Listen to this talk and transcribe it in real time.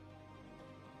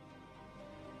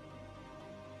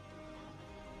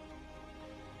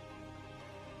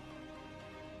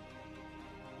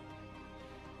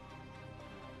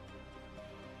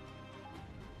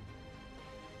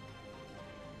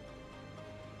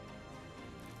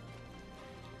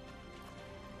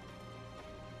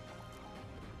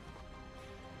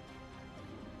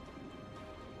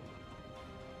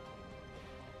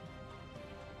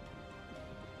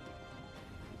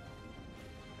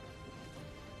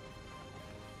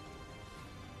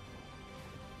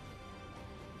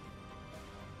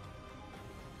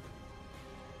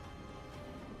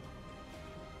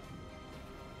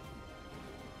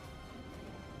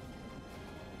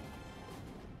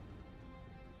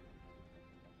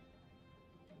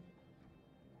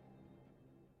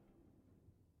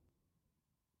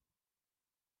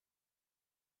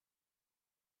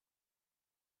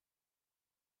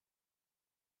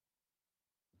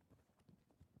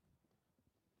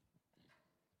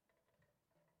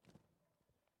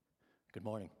Good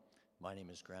morning. My name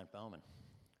is Grant Bauman.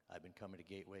 I've been coming to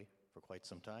Gateway for quite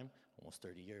some time, almost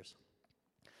 30 years.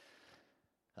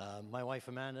 My wife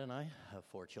Amanda and I have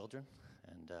 4 children,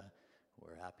 and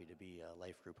we're happy to be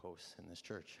life group hosts in this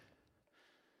church.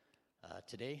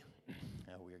 Today,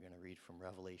 we are going to read from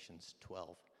Revelations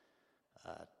 12,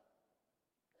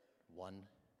 1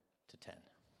 to 10.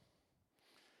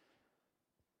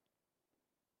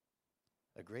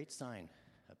 A great sign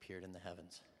appeared in the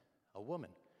heavens, a woman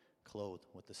clothed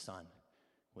with the sun,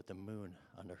 with the moon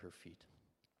under her feet,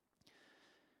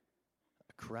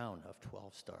 a crown of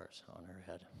 12 stars on her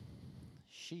head.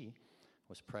 She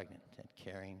was pregnant and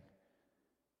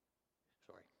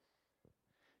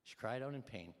She cried out in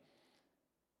pain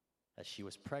as she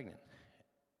was pregnant,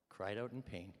 cried out in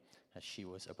pain as she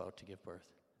was about to give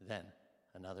birth. Then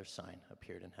another sign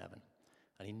appeared in heaven,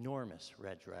 an enormous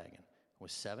red dragon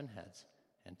with 7 heads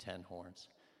and 10 horns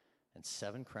and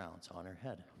 7 crowns on her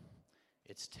head.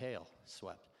 Its tail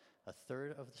swept a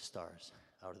third of the stars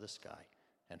out of the sky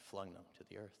and flung them to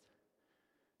the earth.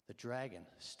 The dragon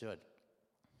stood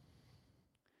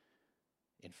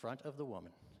in front of the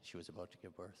woman she was about to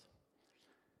give birth,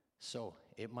 so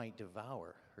it might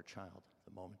devour her child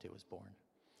the moment it was born.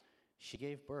 She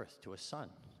gave birth to a son,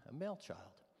 a male child,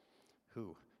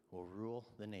 who will rule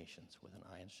the nations with an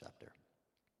iron scepter.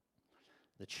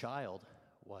 The child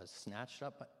was snatched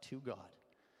up to God,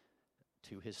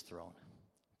 to his throne.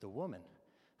 The woman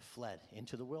fled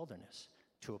into the wilderness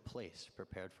to a place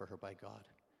prepared for her by God,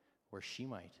 where she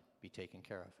might be taken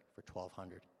care of for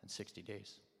 1,260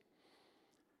 days.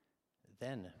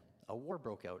 Then a war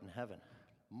broke out in heaven.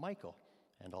 Michael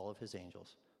and all of his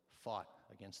angels fought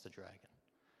against the dragon.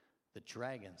 The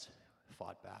dragons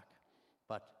fought back,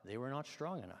 but they were not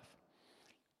strong enough.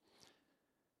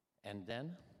 And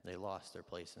then they lost their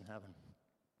place in heaven.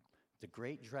 The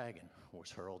great dragon was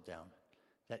hurled down,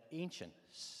 that ancient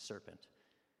serpent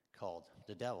called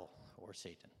the devil or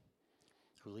Satan,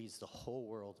 who leads the whole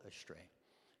world astray.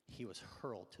 He was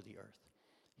hurled to the earth,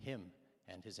 him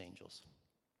and his angels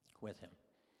with him.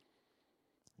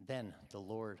 Then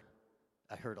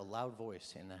I heard a loud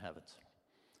voice in the heavens.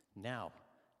 Now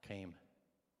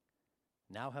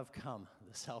have come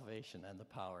the salvation and the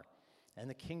power and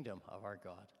the kingdom of our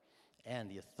God and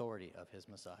the authority of his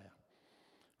Messiah.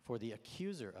 For the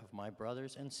accuser of my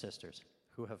brothers and sisters,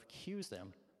 who have accused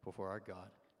them before our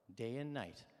God day and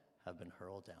night, have been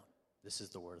hurled down. This is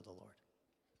the word of the Lord.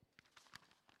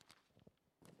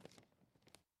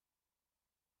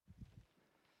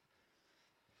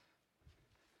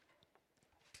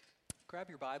 Grab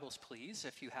your Bibles, please,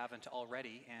 if you haven't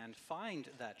already, and find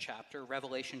that chapter,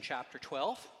 Revelation chapter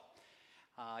 12.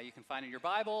 You can find it in your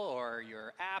Bible or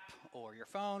your app or your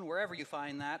phone, wherever you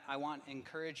find that. I want to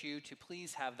encourage you to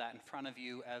please have that in front of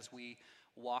you as we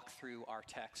walk through our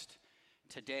text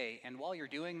today. And while you're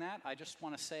doing that, I just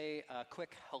want to say a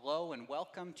quick hello and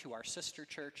welcome to our sister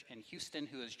church in Houston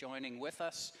who is joining with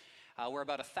us. We're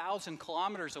about 1,000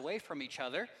 kilometers away from each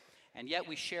other, and yet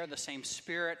we share the same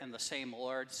Spirit and the same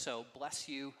Lord. So bless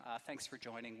you. Thanks for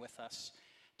joining with us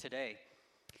today.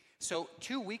 So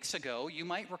 2 weeks ago, you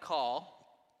might recall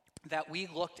that we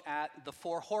looked at the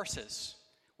 4 horses.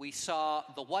 We saw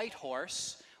the white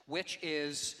horse, which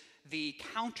is the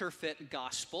counterfeit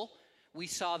gospel. We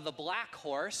saw the black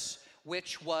horse,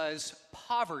 which was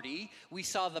poverty. We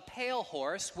saw the pale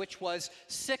horse, which was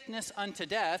sickness unto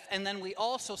death. And then we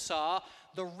also saw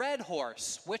the red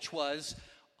horse, which was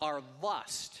our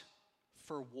lust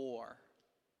for war.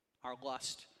 Our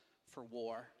lust for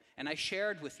war. And I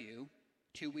shared with you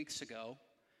 2 weeks ago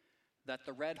that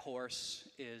the red horse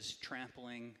is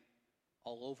trampling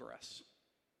all over us.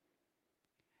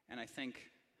 And I think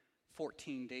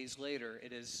 14 days later,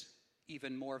 it is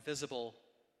even more visible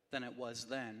than it was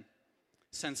then.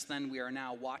 Since then, we are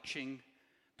now watching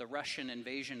the Russian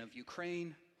invasion of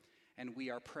Ukraine, and we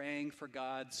are praying for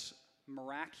God's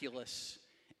miraculous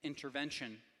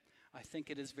intervention. I think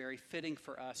it is very fitting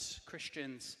for us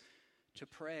Christians to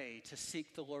pray, to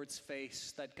seek the Lord's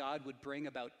face, that God would bring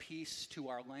about peace to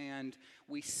our land.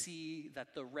 We see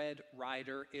that the red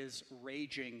rider is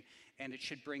raging, and it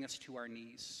should bring us to our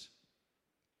knees,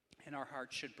 and our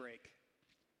hearts should break.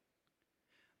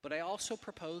 But I also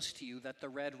propose to you that the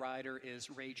red rider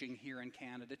is raging here in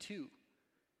Canada too.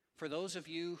 For those of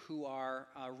you who are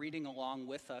reading along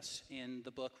with us in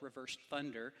the book Reversed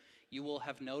Thunder, you will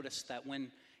have noticed that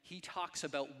when he talks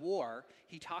about war,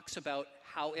 he talks about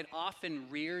how it often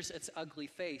rears its ugly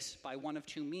face by one of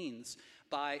 2 means: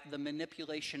 by the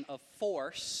manipulation of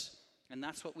force, and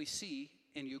that's what we see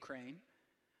in Ukraine,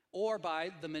 or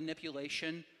by the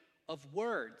manipulation of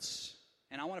words.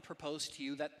 And I want to propose to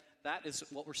you that that is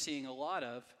what we're seeing a lot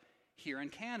of here in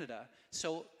Canada.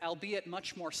 So, albeit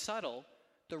much more subtle,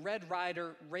 the Red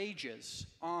Rider rages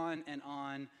on and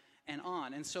on and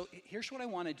on. And so here's what I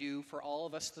want to do for all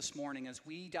of us this morning as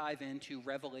we dive into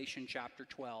Revelation chapter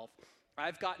 12.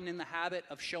 I've gotten in the habit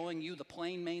of showing you the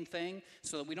plain main thing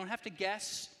so that we don't have to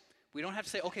guess. We don't have to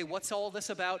say, okay, what's all this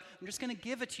about? I'm just going to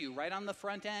give it to you right on the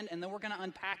front end, and then we're going to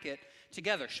unpack it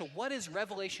together. So what is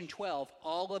Revelation 12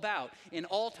 all about in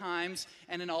all times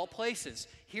and in all places?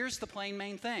 Here's the plain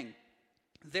main thing.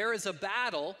 There is a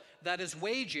battle that is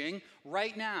waging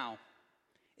right now.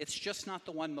 It's just not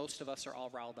the one most of us are all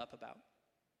riled up about.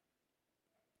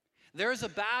 There is a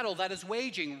battle that is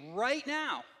waging right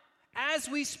now, as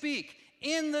we speak,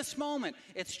 in this moment.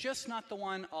 It's just not the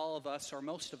one all of us or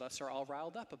most of us are all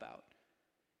riled up about.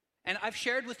 And I've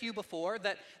shared with you before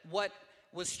that what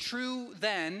was true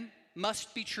then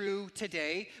must be true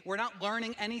today. We're not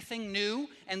learning anything new,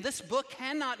 and this book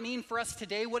cannot mean for us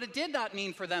today what it did not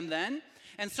mean for them then.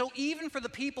 And so even for the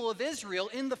people of Israel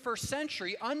in the first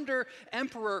century, under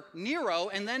Emperor Nero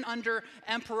and then under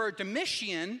Emperor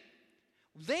Domitian,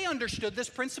 they understood this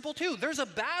principle too. There's a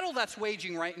battle that's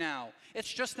waging right now.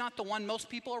 It's just not the one most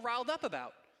people are riled up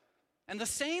about. And the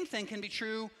same thing can be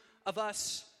true of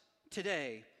us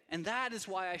today. And that is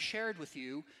why I shared with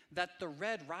you that the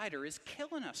Red Rider is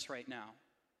killing us right now.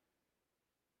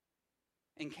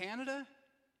 In Canada,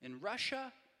 in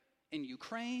Russia, in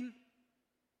Ukraine,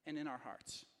 and in our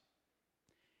hearts.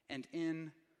 And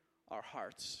in our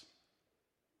hearts.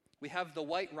 We have the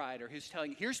White Rider who's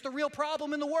telling you, here's the real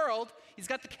problem in the world. He's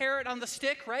got the carrot on the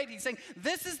stick, right? He's saying,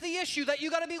 this is the issue that you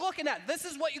got to be looking at. This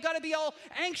is what you got to be all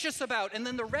anxious about. And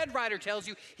then the Red Rider tells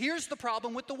you, here's the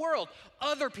problem with the world.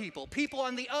 Other people, people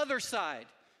on the other side.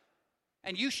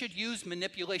 And you should use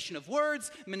manipulation of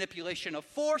words, manipulation of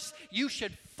force. You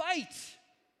should fight.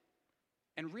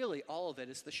 And really, all of it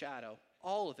is the shadow.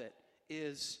 All of it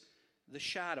is the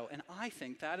shadow. And I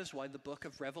think that is why the book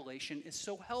of Revelation is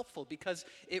so helpful, because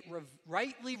it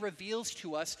rightly reveals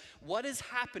to us what is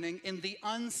happening in the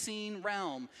unseen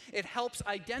realm. It helps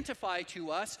identify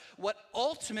to us what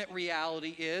ultimate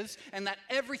reality is, and that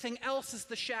everything else is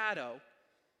the shadow.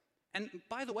 And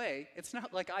by the way, it's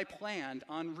not like I planned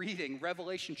on reading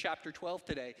Revelation chapter 12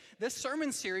 today. This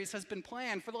sermon series has been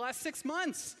planned for the last 6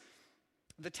 months.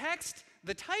 The text,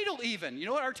 the title even. You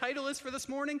know what our title is for this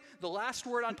morning? The Last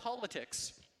Word on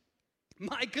Politics.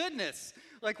 My goodness.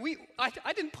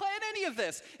 I didn't plan any of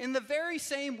this. In the very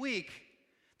same week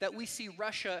that we see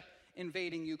Russia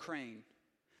invading Ukraine,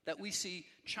 that we see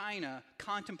China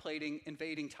contemplating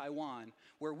invading Taiwan,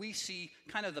 where we see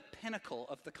kind of the pinnacle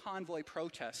of the convoy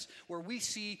protests, where we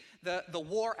see the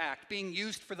War Act being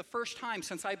used for the first time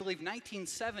since, I believe,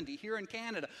 1970 here in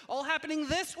Canada, all happening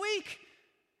this week.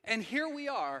 And here we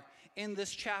are in this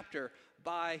chapter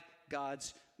by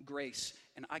God's grace.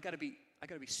 And I got to be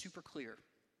super clear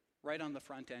right on the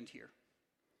front end here.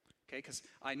 Okay, because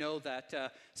I know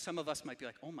that some of us might be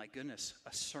like, oh my goodness,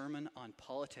 a sermon on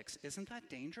politics. Isn't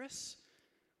that dangerous?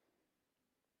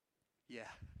 Yeah,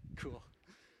 cool.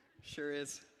 Sure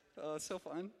is. Oh, it's so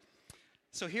fun.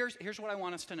 So here's what I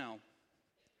want us to know.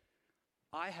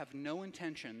 I have no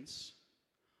intentions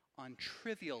on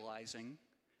trivializing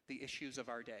the issues of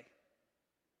our day,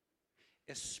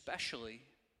 especially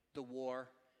the war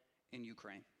in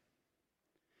Ukraine.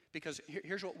 Because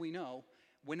here's what we know.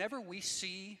 Whenever we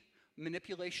see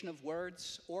manipulation of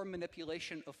words or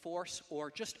manipulation of force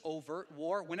or just overt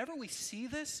war, whenever we see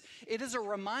this, it is a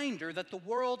reminder that the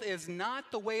world is not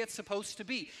the way it's supposed to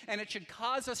be. And it should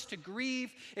cause us to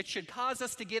grieve. It should cause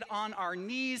us to get on our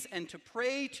knees and to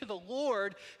pray to the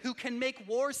Lord who can make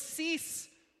wars cease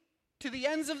to the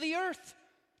ends of the earth.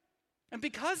 And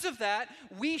because of that,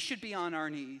 we should be on our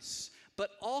knees. But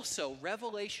also,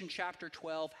 Revelation chapter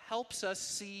 12 helps us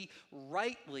see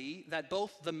rightly that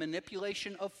both the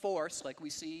manipulation of force, like we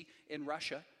see in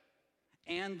Russia,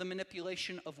 and the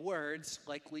manipulation of words,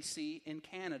 like we see in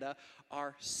Canada,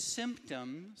 are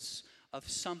symptoms of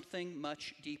something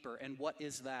much deeper. And what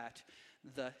is that?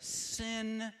 The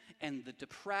sin and the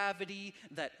depravity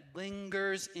that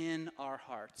lingers in our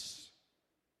hearts.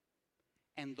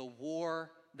 And the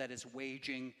war that is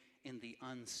waging in the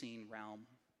unseen realm.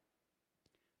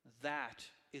 That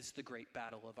is the great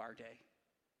battle of our day.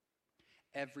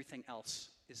 Everything else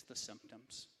is the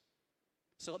symptoms.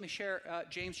 So let me share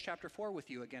James chapter 4 with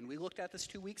you again. We looked at this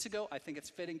 2 weeks ago. I think it's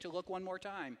fitting to look one more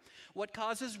time. What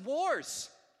causes wars?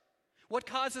 What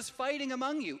causes fighting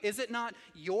among you? Is it not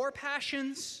your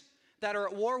passions that are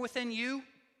at war within you?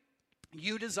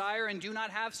 You desire and do not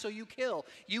have, so you kill.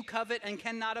 You covet and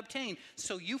cannot obtain,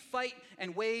 so you fight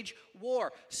and wage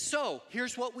war. So,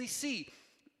 here's what we see.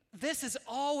 This is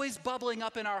always bubbling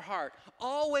up in our heart,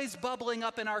 always bubbling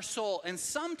up in our soul. And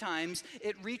sometimes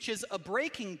it reaches a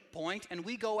breaking point and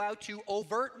we go out to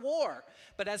overt war.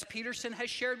 But as Peterson has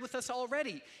shared with us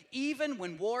already, even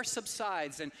when war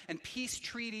subsides and peace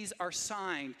treaties are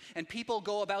signed and people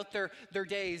go about their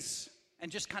days and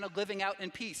just kind of living out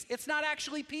in peace, it's not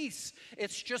actually peace.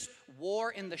 It's just war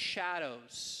in the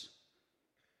shadows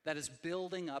that is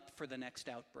building up for the next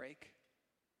outbreak.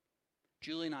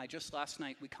 Julie and I, just last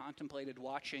night, we contemplated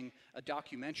watching a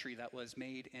documentary that was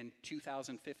made in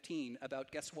 2015 about,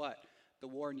 guess what? The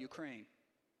war in Ukraine.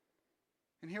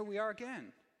 And here we are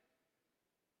again.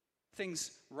 Things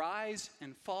rise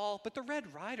and fall, but the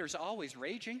Red Rider's always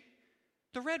raging.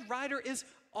 The Red Rider is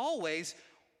always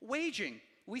waging.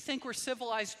 We think we're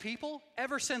civilized people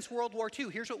ever since World War II.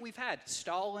 Here's what we've had: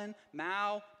 Stalin,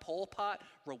 Mao, Pol Pot,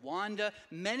 Rwanda,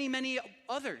 many, many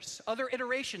others, other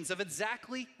iterations of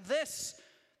exactly this.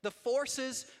 The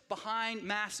forces behind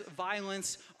mass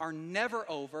violence are never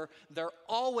over. They're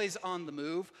always on the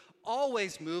move,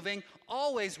 always moving,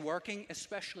 always working,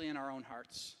 especially in our own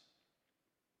hearts.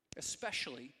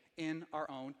 Especially in our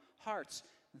own hearts.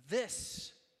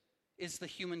 This is the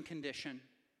human condition.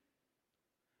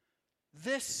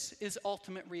 This is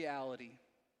ultimate reality,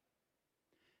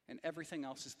 and everything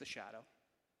else is the shadow.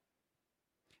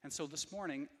 And so this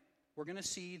morning, we're going to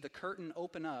see the curtain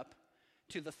open up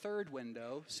to the third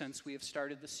window since we have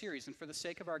started the series. And for the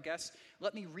sake of our guests,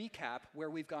 let me recap where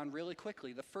we've gone really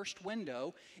quickly. The first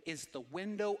window is the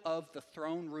window of the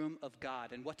throne room of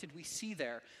God. And what did we see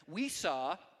there? We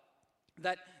saw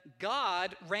that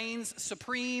God reigns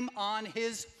supreme on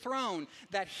his throne,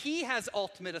 that he has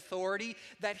ultimate authority,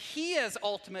 that he has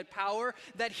ultimate power,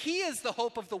 that he is the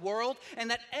hope of the world, and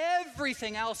that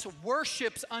everything else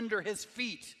worships under his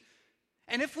feet.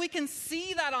 And if we can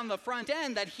see that on the front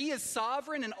end, that he is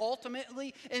sovereign and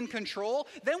ultimately in control,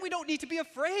 then we don't need to be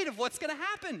afraid of what's going to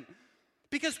happen,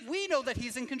 because we know that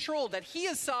he's in control, that he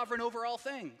is sovereign over all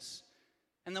things.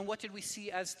 And then what did we see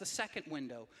as the second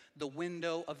window? The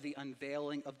window of the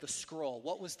unveiling of the scroll.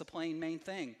 What was the plain main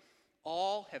thing?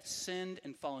 All have sinned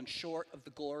and fallen short of the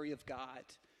glory of God.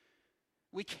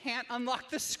 We can't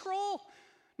unlock the scroll,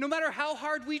 no matter how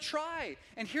hard we try.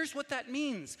 And here's what that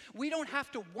means. We don't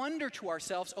have to wonder to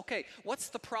ourselves, okay, what's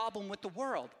the problem with the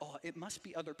world? Oh, it must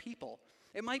be other people.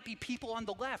 It might be people on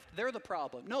the left. They're the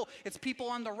problem. No, it's people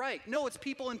on the right. No, it's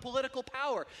people in political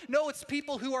power. No, it's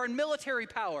people who are in military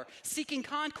power, seeking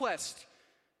conquest.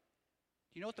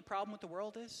 Do you know what the problem with the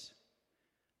world is?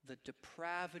 The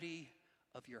depravity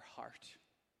of your heart.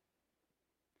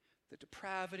 The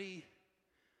depravity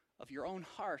of your own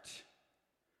heart.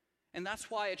 And that's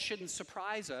why it shouldn't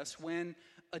surprise us when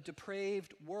a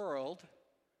depraved world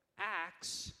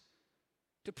acts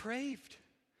depraved.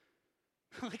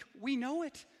 Like, we know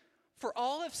it. For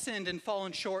all have sinned and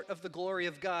fallen short of the glory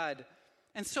of God.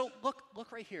 And so,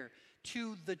 look right here.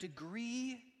 To the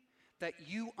degree that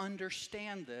you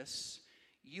understand this,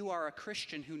 you are a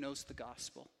Christian who knows the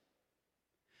gospel.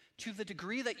 To the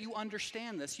degree that you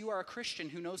understand this, you are a Christian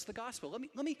who knows the gospel.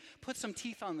 Let me put some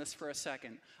teeth on this for a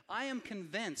second. I am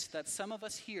convinced that some of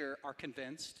us here are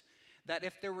convinced that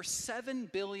if there were 7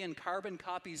 billion carbon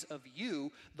copies of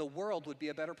you, the world would be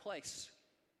a better place.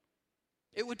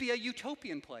 It would be a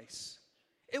utopian place.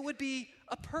 It would be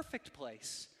a perfect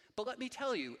place. But let me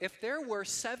tell you, if there were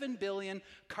 7 billion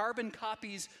carbon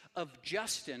copies of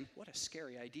Justin, what a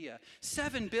scary idea.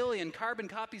 7 billion carbon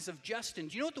copies of Justin,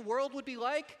 do you know what the world would be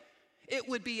like? It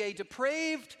would be a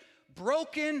depraved,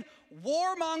 broken,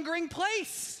 warmongering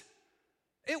place.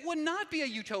 It would not be a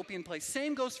utopian place.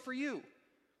 Same goes for you.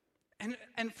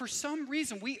 And for some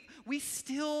reason, we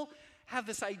still have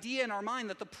this idea in our mind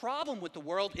that the problem with the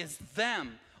world is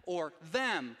them or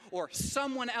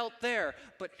someone out there.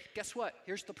 But guess what?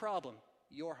 Here's the problem.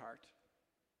 Your heart.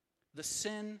 The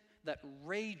sin that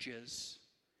rages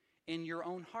in your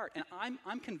own heart. And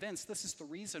I'm convinced this is the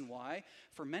reason why,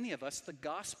 for many of us, the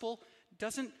gospel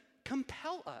doesn't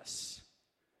compel us.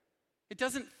 It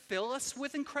doesn't fill us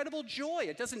with incredible joy.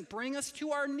 It doesn't bring us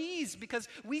to our knees, because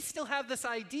we still have this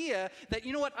idea that,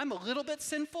 you know what, I'm a little bit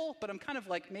sinful, but I'm kind of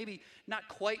like maybe not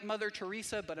quite Mother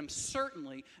Teresa, but I'm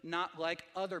certainly not like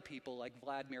other people like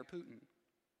Vladimir Putin.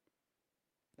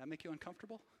 That make you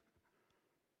uncomfortable?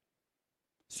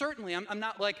 Certainly, I'm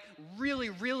not like really,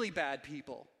 really bad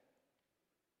people.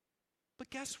 But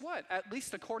guess what? At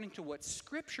least according to what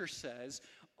Scripture says,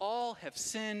 all have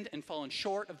sinned and fallen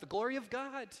short of the glory of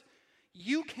God.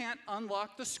 You can't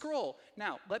unlock the scroll.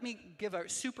 Now, let me give a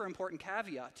super important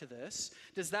caveat to this.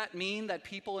 Does that mean that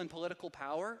people in political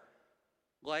power,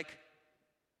 like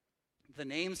the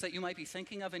names that you might be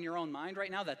thinking of in your own mind right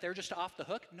now, that they're just off the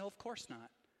hook? No, of course not.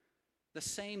 The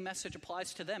same message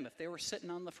applies to them. If they were sitting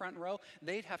on the front row,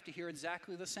 they'd have to hear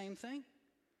exactly the same thing.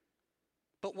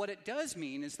 But what it does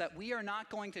mean is that we are not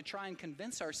going to try and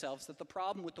convince ourselves that the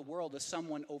problem with the world is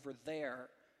someone over there,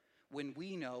 when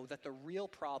we know that the real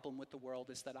problem with the world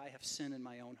is that I have sin in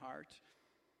my own heart.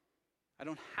 I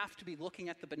don't have to be looking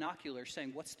at the binoculars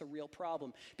saying, what's the real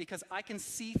problem? Because I can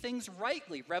see things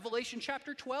rightly. Revelation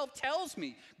chapter 12 tells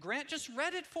me, Grant just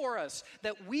read it for us,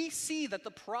 that we see that the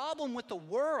problem with the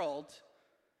world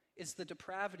is the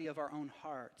depravity of our own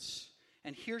hearts.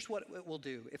 And here's what it will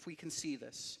do if we can see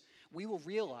this. We will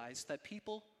realize that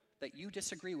people that you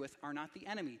disagree with are not the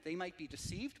enemy. They might be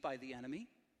deceived by the enemy.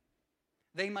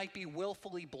 They might be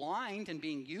willfully blind and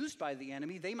being used by the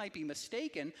enemy. They might be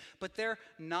mistaken, but they're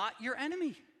not your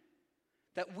enemy.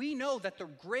 That we know that the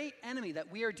great enemy that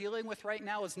we are dealing with right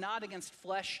now is not against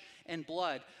flesh and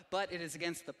blood, but it is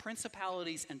against the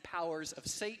principalities and powers of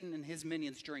Satan and his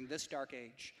minions during this dark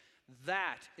age.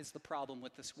 That is the problem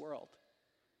with this world.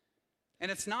 And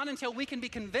it's not until we can be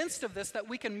convinced of this that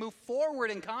we can move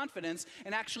forward in confidence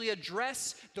and actually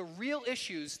address the real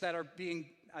issues that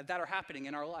are happening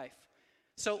in our life.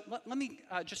 So let me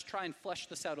just try and flesh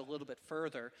this out a little bit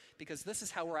further, because this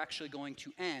is how we're actually going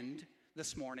to end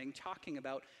this morning, talking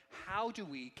about how do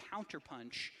we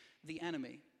counterpunch the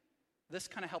enemy. This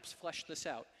kind of helps flesh this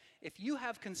out. If you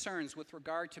have concerns with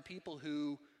regard to people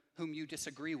whom you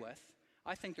disagree with,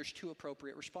 I think there's two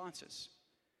appropriate responses: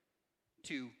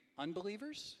 to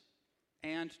unbelievers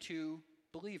and to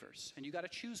believers. And you got to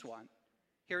choose one.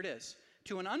 Here it is.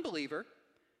 To an unbeliever,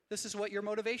 this is what your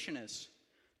motivation is: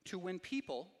 to win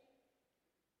people,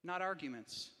 not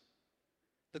arguments.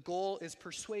 The goal is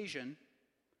persuasion,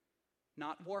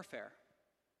 not warfare.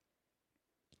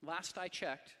 Last I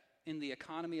checked, in the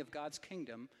economy of God's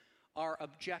kingdom, our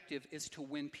objective is to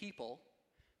win people,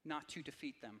 not to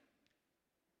defeat them.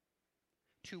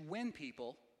 To win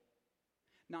people,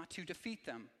 not to defeat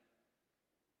them.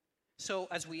 So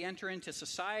as we enter into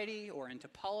society or into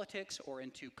politics or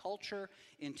into culture,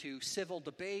 into civil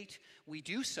debate, we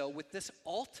do so with this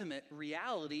ultimate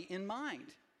reality in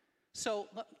mind. So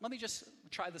let me just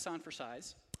try this on for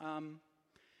size.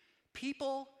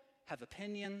 People have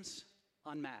opinions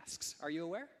on masks. Are you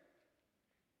aware?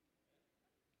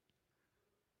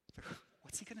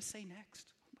 What's he going to say next?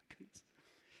 Oh my goodness.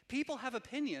 People have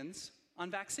opinions on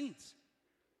vaccines.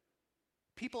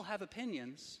 People have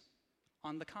opinions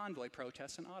on the convoy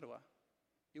protests in Ottawa.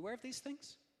 You aware of these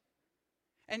things?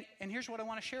 And here's what I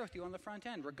want to share with you on the front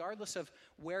end. Regardless of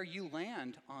where you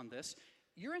land on this,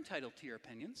 you're entitled to your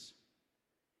opinions.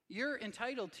 You're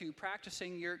entitled to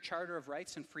practicing your Charter of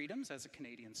Rights and Freedoms as a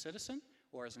Canadian citizen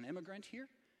or as an immigrant here.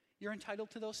 You're entitled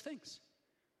to those things.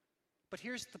 But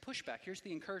here's the pushback. Here's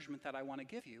the encouragement that I want to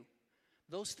give you.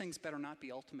 Those things better not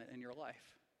be ultimate in your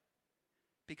life,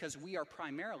 because we are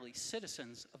primarily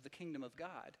citizens of the kingdom of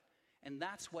God. And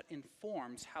that's what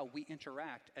informs how we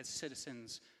interact as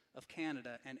citizens of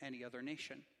Canada and any other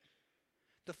nation.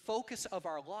 The focus of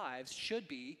our lives should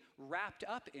be wrapped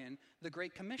up in the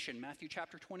Great Commission, Matthew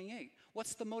chapter 28.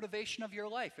 What's the motivation of your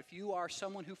life? If you are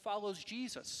someone who follows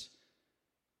Jesus,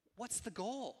 what's the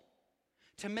goal?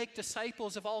 To make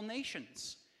disciples of all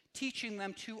nations, teaching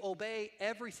them to obey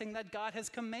everything that God has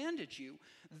commanded you.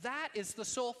 That is the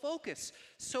sole focus.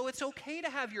 So it's okay to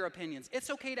have your opinions. It's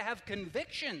okay to have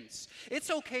convictions. It's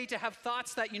okay to have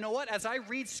thoughts that, you know what, as I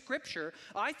read Scripture,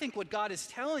 I think what God is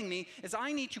telling me is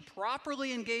I need to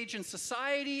properly engage in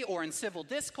society or in civil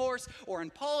discourse or in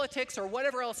politics or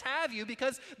whatever else have you,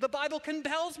 because the Bible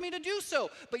compels me to do so.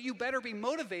 But you better be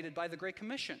motivated by the Great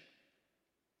Commission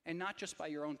and not just by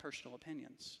your own personal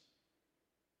opinions.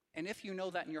 And if you know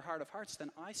that in your heart of hearts,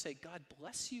 then I say, God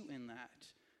bless you in that.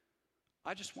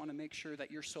 I just want to make sure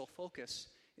that your sole focus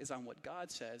is on what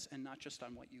God says and not just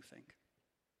on what you think.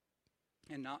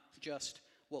 And not just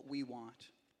what we want.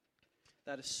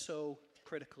 That is so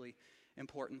critically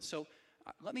important. So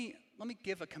let me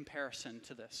give a comparison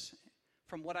to this.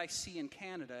 From what I see in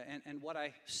Canada and what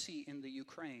I see in the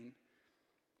Ukraine,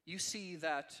 you see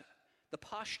that the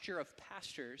posture of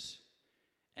pastors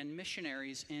and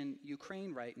missionaries in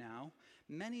Ukraine right now,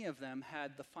 many of them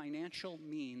had the financial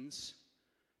means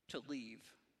to leave.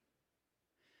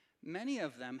 Many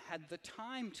of them had the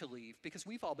time to leave, because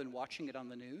we've all been watching it on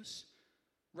the news.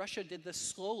 Russia did this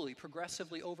slowly,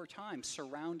 progressively over time,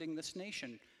 surrounding this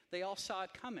nation. They all saw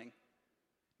it coming.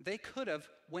 They could have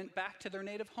went back to their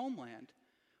native homeland,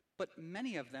 but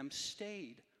many of them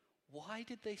stayed. Why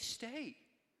did they stay?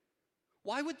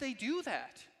 Why would they do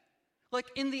that? Like,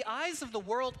 in the eyes of the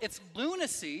world, it's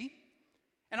lunacy.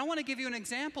 And I want to give you an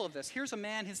example of this. Here's a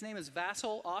man, his name is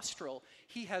Vasyl Ostrel.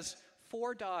 He has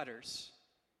 4 daughters.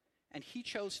 And he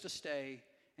chose to stay,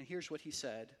 and here's what he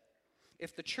said.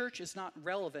 If the church is not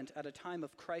relevant at a time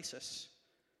of crisis,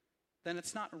 then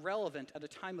it's not relevant at a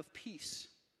time of peace.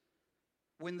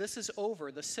 When this is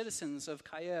over, the citizens of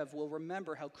Kiev will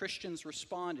remember how Christians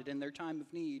responded in their time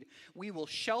of need. We will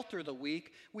shelter the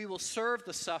weak, we will serve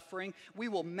the suffering, we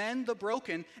will mend the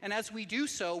broken, and as we do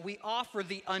so, we offer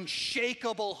the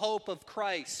unshakable hope of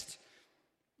Christ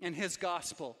and his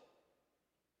gospel.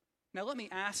 Now let me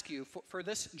ask you, for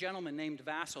this gentleman named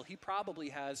Vasil, he probably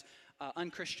has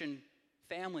unchristian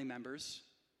family members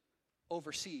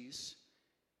overseas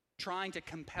trying to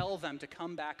compel them to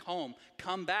come back home.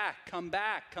 Come back, come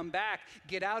back, come back.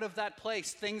 Get out of that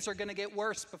place. Things are going to get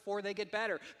worse before they get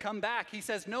better. Come back. He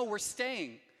says, no, we're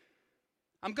staying.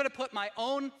 I'm going to put my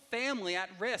own family at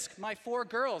risk. My 4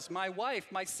 girls, my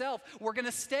wife, myself, we're going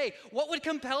to stay. What would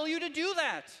compel you to do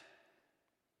that?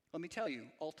 Let me tell you,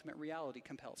 ultimate reality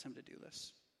compels him to do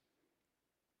this.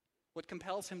 What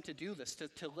compels him to do this,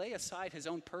 to lay aside his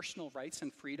own personal rights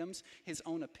and freedoms, his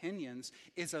own opinions,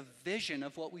 is a vision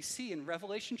of what we see in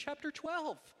Revelation chapter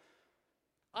 12.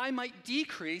 I might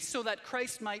decrease so that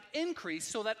Christ might increase,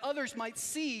 so that others might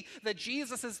see that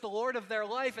Jesus is the Lord of their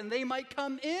life, and they might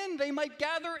come in, they might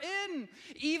gather in,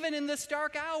 even in this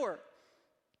dark hour.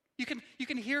 You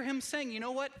can hear him saying, you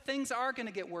know what, things are going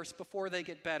to get worse before they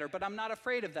get better, but I'm not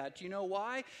afraid of that. Do you know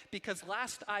why? Because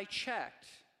last I checked,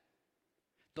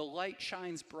 the light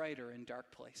shines brighter in dark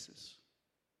places.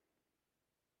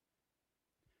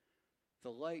 The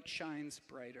light shines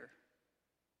brighter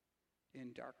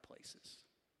in dark places.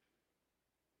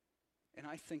 And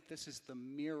I think this is the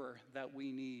mirror that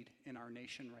we need in our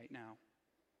nation right now.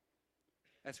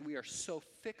 As we are so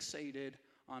fixated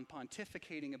on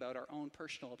pontificating about our own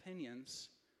personal opinions,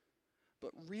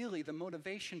 but really the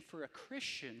motivation for a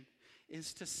Christian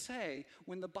is to say,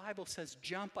 when the Bible says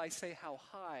jump, I say how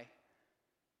high.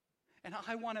 And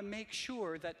I want to make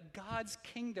sure that God's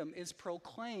kingdom is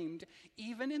proclaimed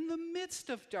even in the midst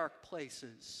of dark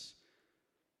places.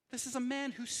 This is a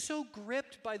man who's so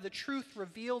gripped by the truth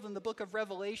revealed in the book of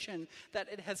Revelation that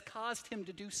it has caused him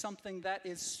to do something that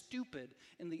is stupid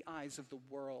in the eyes of the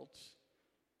world,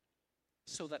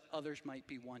 so that others might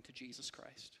be won to Jesus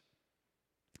Christ.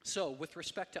 So, with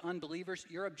respect to unbelievers,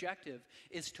 your objective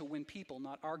is to win people,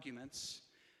 not arguments.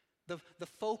 The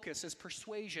focus is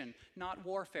persuasion, not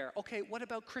warfare. Okay, what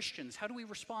about Christians? How do we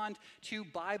respond to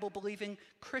Bible-believing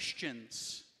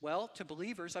Christians? Well, to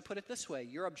believers, I put it this way.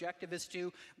 Your objective is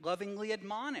to lovingly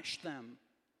admonish them,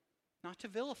 not to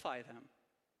vilify them.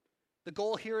 The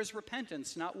goal here is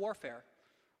repentance, not warfare.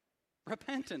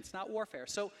 Repentance, not warfare.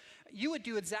 So you would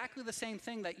do exactly the same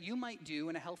thing that you might do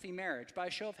in a healthy marriage. By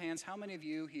a show of hands, how many of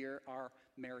you here are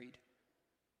married?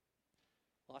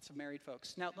 Lots of married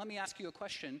folks. Now, let me ask you a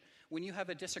question. When you have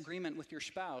a disagreement with your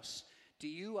spouse, do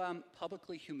you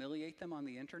publicly humiliate them on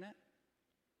the internet?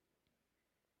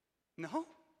 No?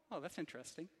 Oh, that's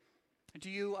interesting. Do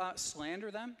you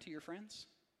slander them to your friends?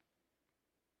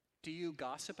 Do you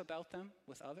gossip about them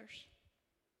with others?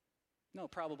 No,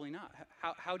 probably not.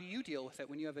 How do you deal with it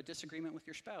when you have a disagreement with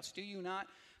your spouse? Do you not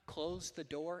close the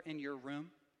door in your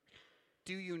room?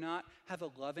 Do you not have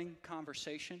a loving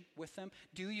conversation with them?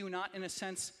 Do you not, in a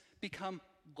sense, become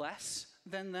less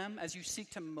than them as you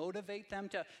seek to motivate them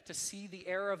to see the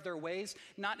error of their ways?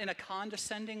 Not in a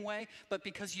condescending way, but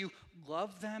because you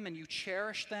love them and you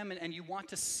cherish them and you want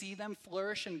to see them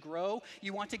flourish and grow.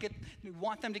 You want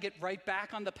them to get right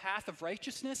back on the path of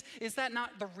righteousness. Is that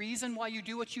not the reason why you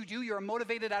do what you do? You're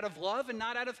motivated out of love and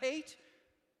not out of hate?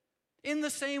 In the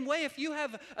same way, if you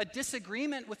have a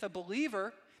disagreement with a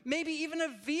believer, maybe even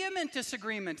a vehement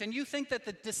disagreement, and you think that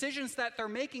the decisions that they're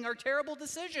making are terrible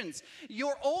decisions,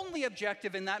 your only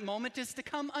objective in that moment is to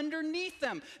come underneath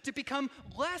them, to become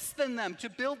less than them, to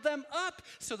build them up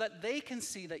so that they can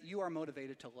see that you are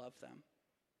motivated to love them.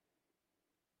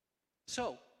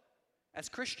 So, as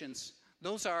Christians,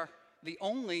 those are the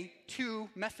only 2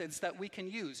 methods that we can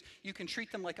use. You can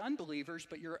treat them like unbelievers,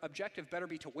 but your objective better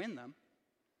be to win them.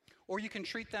 Or you can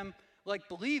treat them like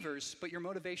believers, but your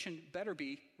motivation better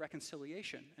be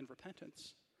reconciliation and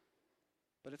repentance.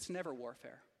 But it's never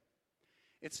warfare.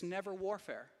 It's never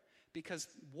warfare, because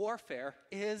warfare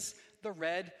is the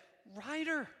red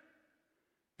rider.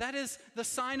 That is the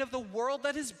sign of the world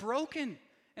that is broken.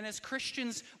 And as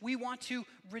Christians, we want to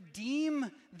redeem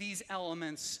these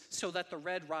elements so that the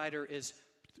red rider is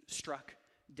struck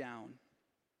down.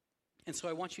 And so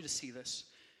I want you to see this.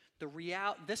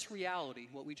 This reality,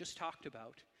 what we just talked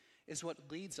about, is what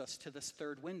leads us to this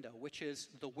third window, which is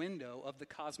the window of the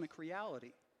cosmic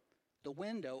reality, the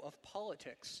window of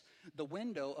politics, the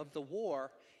window of the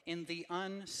war in the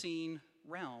unseen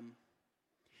realm.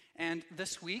 And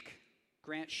this week,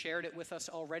 Grant shared it with us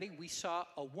already. We saw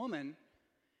a woman,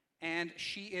 and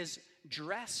she is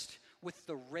dressed with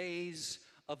the rays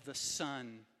of the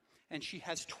sun. And she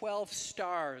has 12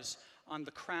 stars on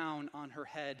the crown on her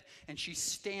head. And she's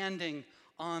standing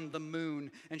on the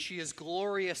moon. And she is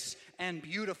glorious and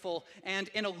beautiful. And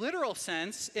in a literal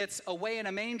sense, it's away in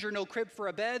a manger, no crib for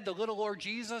a bed. The little Lord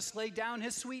Jesus laid down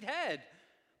his sweet head.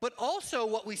 But also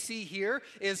what we see here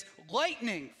is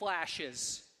lightning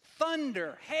flashes,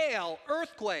 thunder, hail,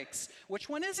 earthquakes. Which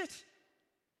one is it?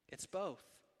 It's both.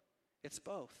 It's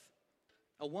both.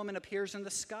 A woman appears in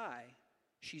the sky.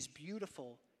 She's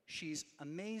beautiful. She's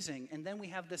amazing. And then we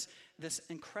have this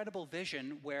incredible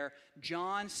vision where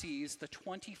John sees the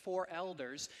 24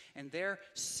 elders, and they're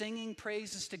singing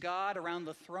praises to God around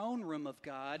the throne room of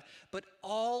God. But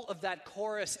all of that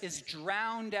chorus is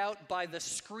drowned out by the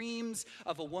screams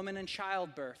of a woman in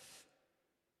childbirth.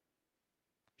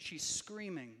 She's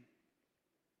screaming.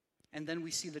 And then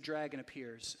we see the dragon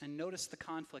appears. And notice the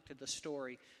conflict of the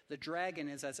story. The dragon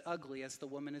is as ugly as the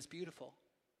woman is beautiful.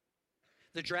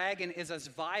 The dragon is as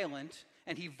violent,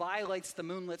 and he violates the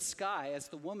moonlit sky as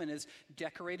the woman is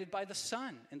decorated by the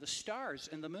sun and the stars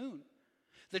and the moon.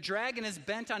 The dragon is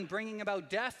bent on bringing about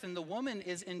death, and the woman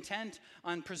is intent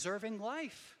on preserving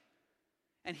life.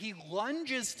 And he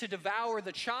lunges to devour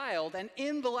the child, and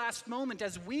in the last moment,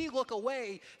 as we look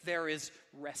away, there is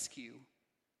rescue.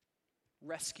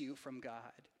 Rescue from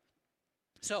God.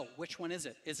 So, which one is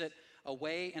it? Is it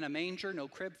away in a manger, no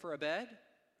crib for a bed?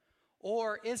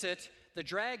 Or is it the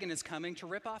dragon is coming to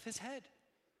rip off his head?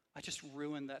 I just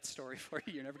ruined that story for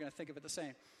you. You're never going to think of it the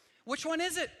same. Which one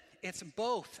is it? It's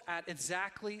both at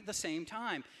exactly the same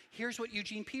time. Here's what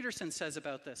Eugene Peterson says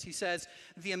about this. He says,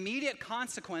 the immediate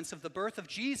consequence of the birth of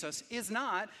Jesus is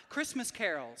not Christmas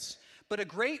carols, but a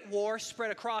great war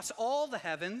spread across all the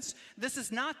heavens. This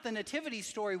is not the nativity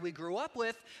story we grew up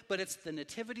with, but it's the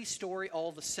nativity story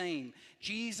all the same.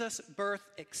 Jesus' birth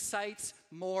excites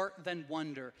more than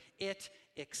wonder. It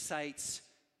excites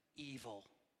evil.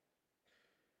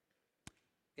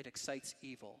 It excites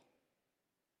evil.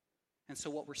 And so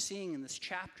what we're seeing in this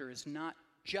chapter is not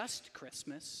just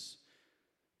Christmas,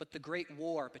 but the great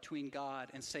war between God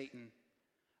and Satan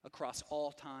across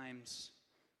all times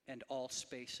and all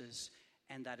spaces,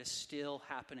 and that is still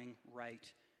happening right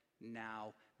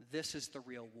now. This is the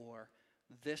real war.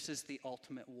 This is the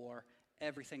ultimate war.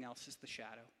 Everything else is the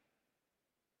shadow.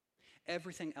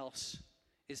 Everything else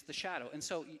is the shadow. And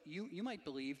so you might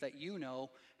believe that you know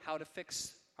how to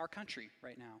fix our country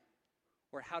right now,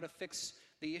 or how to fix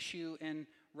the issue in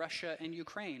Russia and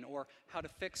Ukraine, or how to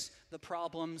fix the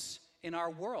problems in our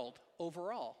world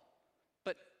overall.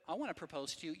 But I want to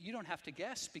propose to you, you don't have to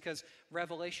guess, because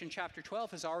Revelation chapter 12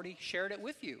 has already shared it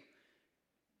with you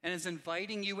and is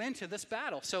inviting you into this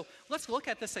battle. So let's look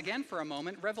at this again for a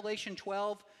moment. Revelation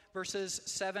 12, verses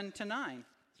 7 to 9.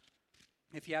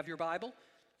 If you have your Bible,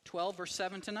 12, verse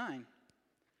 7 to 9.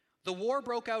 The war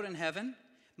broke out in heaven.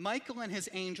 Michael and his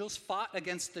angels fought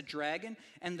against the dragon,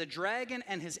 and the dragon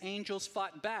and his angels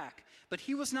fought back. But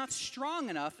he was not strong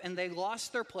enough, and they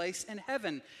lost their place in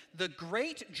heaven. The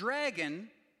great dragon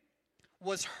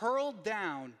was hurled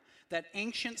down, that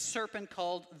ancient serpent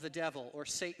called the devil, or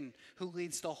Satan, who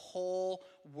leads the whole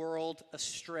world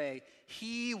astray.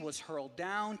 He was hurled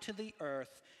down to the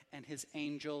earth, and his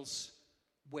angels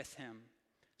with him.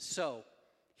 So,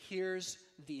 here's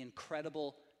the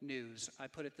incredible news. I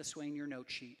put it this way in your note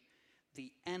sheet.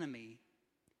 The enemy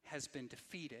has been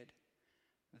defeated.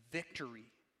 Victory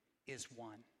is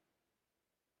won.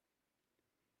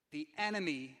 The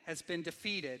enemy has been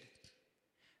defeated.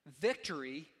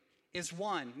 Victory is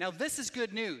won. Now, this is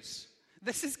good news.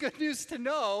 This is good news to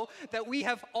know that we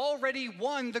have already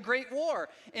won the great war.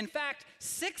 In fact,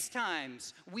 6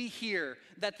 times we hear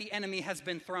that the enemy has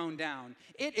been thrown down.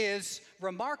 It is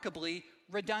remarkably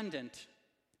redundant.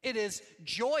 It is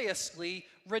joyously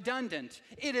redundant.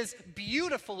 It is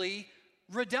beautifully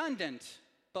redundant.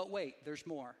 But wait, there's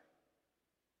more.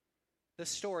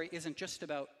 This story isn't just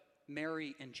about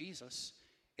Mary and Jesus.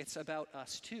 It's about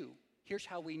us too. Here's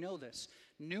how we know this.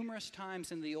 Numerous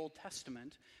times in the Old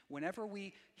Testament, whenever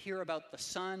we hear about the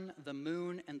sun, the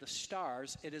moon, and the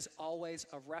stars, it is always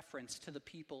a reference to the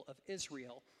people of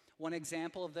Israel. One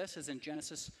example of this is in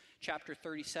Genesis chapter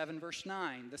 37, verse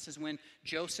 9. This is when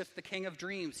Joseph, the king of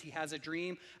dreams, he has a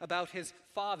dream about his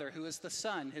father, who is the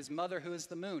sun, his mother, who is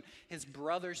the moon, his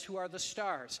brothers, who are the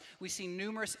stars. We see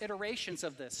numerous iterations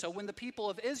of this. So when the people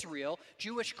of Israel,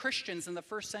 Jewish Christians in the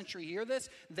first century, hear this,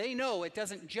 they know it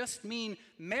doesn't just mean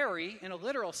Mary in a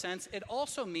literal sense. It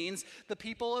also means the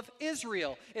people of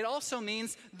Israel. It also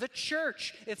means the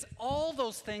church. It's all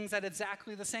those things at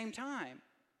exactly the same time.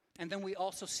 And then we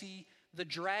also see the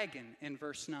dragon in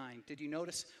verse 9. Did you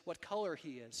notice what color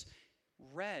he is?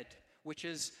 Red, which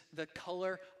is the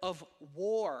color of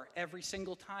war. Every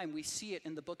single time we see it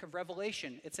in the book of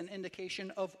Revelation, it's an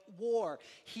indication of war.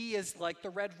 He is like the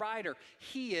Red Rider.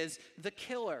 He is the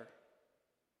killer.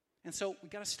 And so we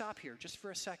got to stop here just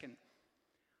for a second.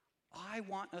 I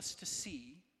want us to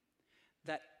see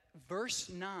that verse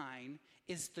 9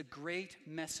 is the great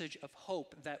message of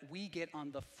hope that we get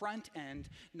on the front end,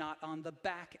 not on the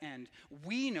back end.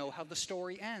 We know how the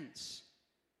story ends.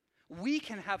 We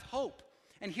can have hope.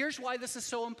 And here's why this is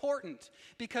so important.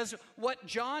 Because what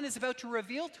John is about to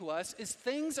reveal to us is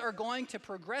things are going to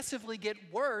progressively get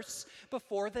worse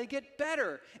before they get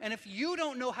better. And if you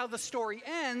don't know how the story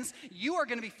ends, you are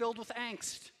going to be filled with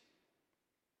angst.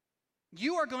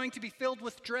 You are going to be filled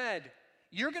with dread.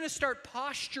 You're going to start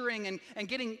posturing and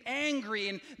getting angry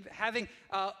and having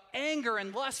anger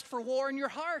and lust for war in your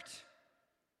heart.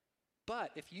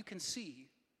 But if you can see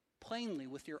plainly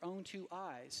with your own two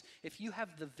eyes, if you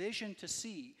have the vision to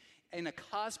see in a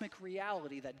cosmic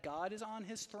reality that God is on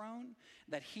his throne,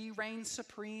 that he reigns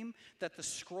supreme, that the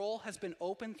scroll has been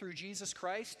opened through Jesus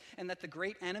Christ, and that the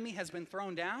great enemy has been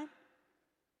thrown down,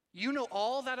 you know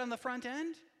all that on the front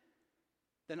end,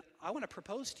 then I want to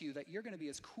propose to you that you're going to be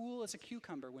as cool as a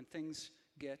cucumber when things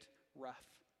get rough,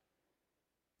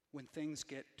 when things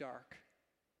get dark.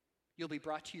 You'll be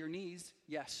brought to your knees,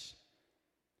 yes.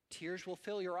 Tears will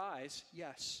fill your eyes,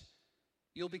 yes.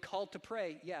 You'll be called to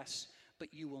pray, yes.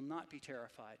 But you will not be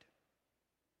terrified.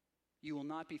 You will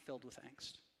not be filled with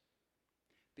angst.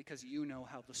 Because you know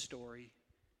how the story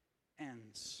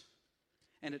ends.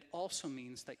 And it also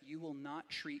means that you will not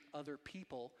treat other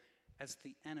people as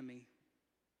the enemy,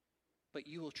 but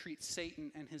you will treat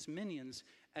Satan and his minions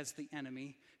as the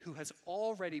enemy who has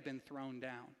already been thrown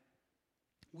down.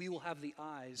 We will have the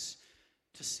eyes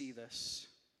to see this.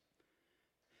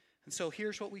 And so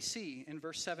here's what we see in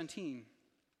verse 17.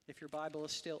 If your Bible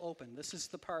is still open, this is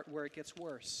the part where it gets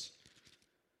worse.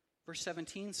 Verse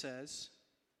 17 says,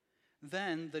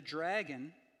 "Then the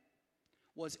dragon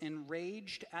was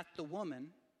enraged at the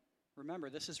woman." Remember,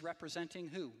 this is representing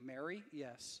who? Mary?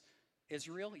 Yes.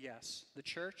 Israel? Yes. The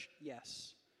church?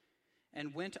 Yes.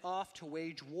 "And went off to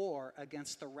wage war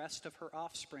against the rest of her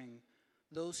offspring,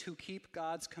 those who keep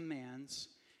God's commands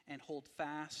and hold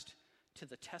fast to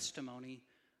the testimony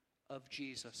of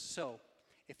Jesus." So,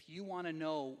 if you want to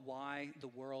know why the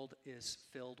world is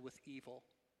filled with evil,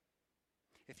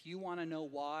 if you want to know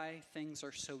why things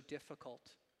are so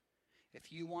difficult,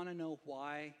 if you want to know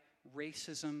why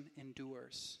racism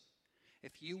endures,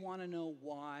 if you want to know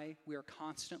why we are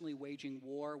constantly waging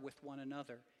war with one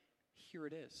another, here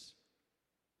it is.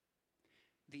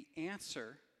 The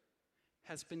answer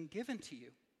has been given to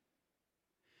you.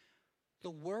 The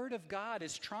Word of God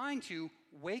is trying to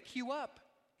wake you up,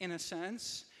 in a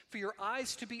sense, for your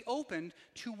eyes to be opened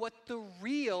to what the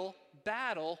real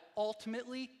battle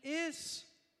ultimately is,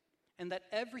 and that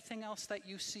everything else that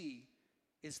you see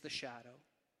is the shadow.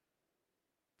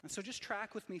 And so just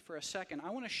track with me for a second. I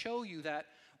want to show you that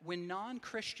when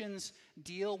non-Christians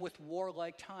deal with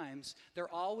warlike times,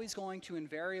 they're always going to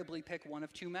invariably pick one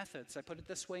of two methods. I put it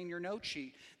this way in your note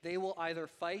sheet. They will either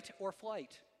fight or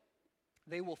flight.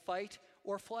 They will fight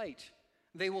or flight.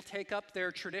 They will take up their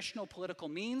traditional political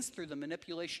means through the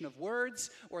manipulation of words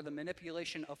or the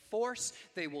manipulation of force.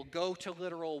 They will go to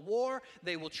literal war.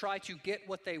 They will try to get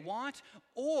what they want,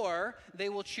 or they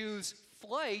will choose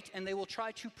flight and they will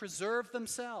try to preserve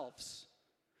themselves.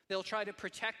 They'll try to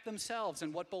protect themselves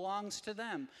and what belongs to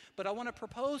them. But I want to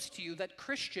propose to you that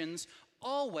Christians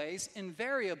always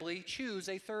invariably choose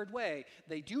a third way.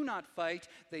 They do not fight.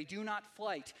 They do not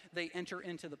flight. They enter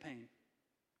into the pain.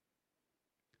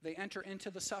 They enter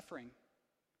into the suffering,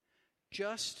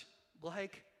 just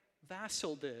like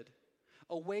Vasil did,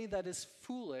 a way that is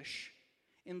foolish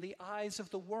in the eyes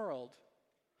of the world,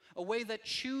 a way that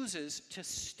chooses to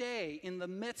stay in the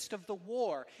midst of the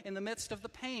war, in the midst of the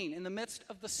pain, in the midst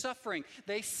of the suffering.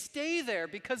 They stay there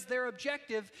because their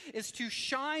objective is to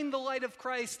shine the light of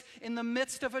Christ in the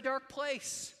midst of a dark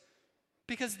place,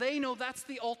 because they know that's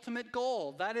the ultimate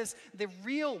goal. That is the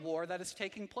real war that is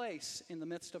taking place in the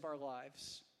midst of our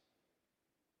lives.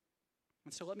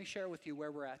 And so let me share with you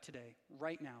where we're at today,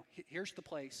 right now. Here's the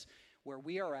place where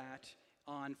we are at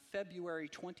on February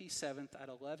 27th at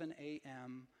 11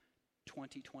 a.m.,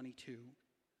 2022.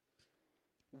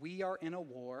 We are in a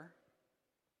war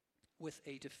with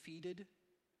a defeated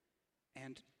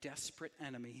and desperate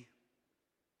enemy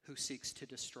who seeks to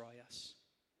destroy us.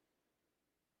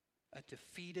 A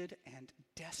defeated and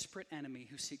desperate enemy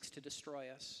who seeks to destroy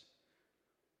us.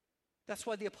 That's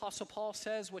why the Apostle Paul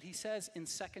says what he says in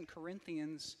 2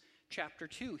 Corinthians chapter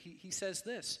 2. He says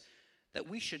this, that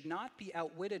we should not be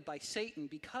outwitted by Satan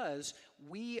because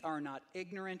we are not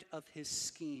ignorant of his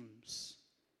schemes.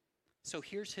 So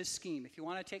here's his scheme. If you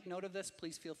want to take note of this,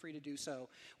 please feel free to do so.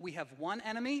 We have one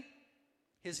enemy.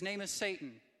 His name is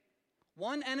Satan.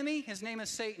 One enemy, his name is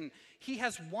Satan. He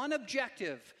has one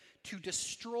objective: to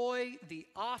destroy the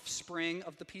offspring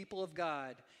of the people of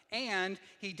God. And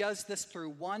he does this through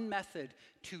one method: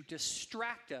 to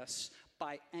distract us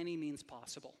by any means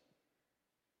possible.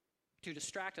 To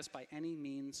distract us by any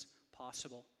means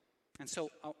possible. And so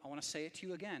I want to say it to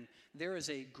you again. There is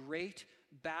a great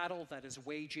battle that is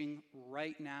waging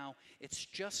right now. It's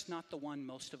just not the one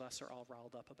most of us are all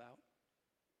riled up about.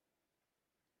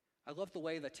 I love the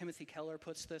way that Timothy Keller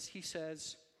puts this. He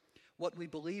says, what we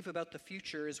believe about the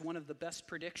future is one of the best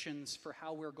predictions for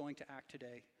how we're going to act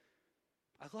today.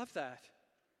 I love that.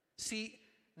 See,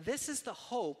 this is the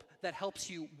hope that helps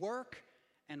you work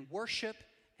and worship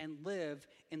and live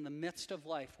in the midst of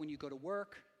life. When you go to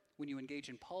work, when you engage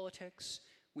in politics,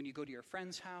 when you go to your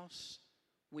friend's house,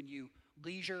 when you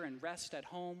leisure and rest at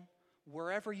home,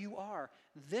 wherever you are,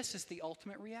 this is the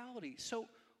ultimate reality. So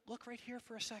look right here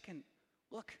for a second.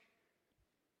 Look,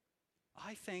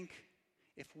 I think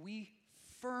if we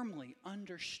firmly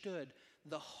understood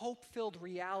the hope-filled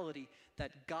reality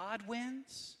that God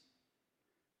wins,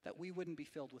 that we wouldn't be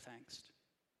filled with angst.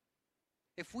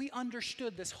 If we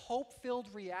understood this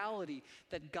hope-filled reality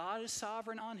that God is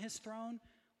sovereign on his throne,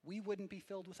 we wouldn't be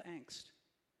filled with angst.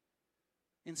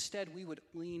 Instead, we would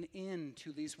lean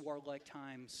into these warlike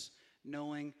times,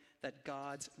 knowing that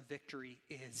God's victory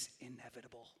is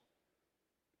inevitable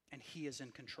and he is in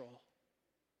control.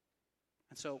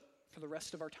 And so, for the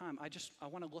rest of our time, I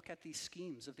want to look at these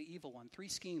schemes of the evil one. 3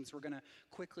 schemes we're going to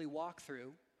quickly walk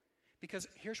through, because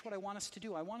here's what I want us to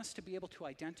do. I want us to be able to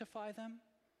identify them.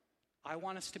 I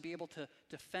want us to be able to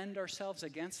defend ourselves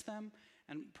against them.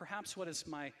 And perhaps what is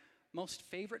my most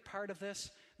favorite part of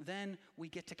this, then we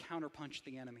get to counterpunch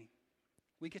the enemy.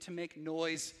 We get to make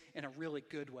noise in a really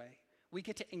good way. We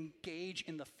get to engage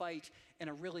in the fight in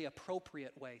a really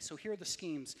appropriate way. So here are the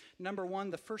schemes. Number 1,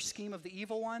 the first scheme of the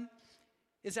evil one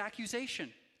is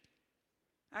accusation.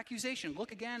 Accusation.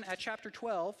 Look again at chapter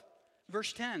 12,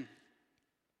 verse 10.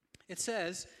 It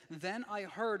says, "Then I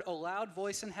heard a loud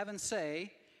voice in heaven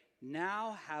say,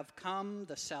 'Now have come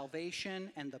the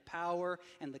salvation and the power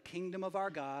and the kingdom of our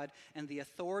God and the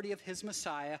authority of his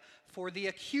Messiah, for the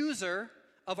accuser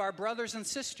of our brothers and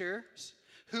sisters,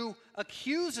 who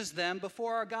accuses them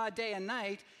before our God day and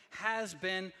night, has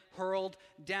been hurled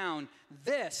down.'"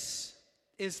 This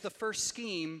is the first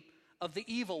scheme of the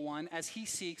evil one as he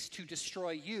seeks to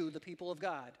destroy you, the people of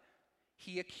God.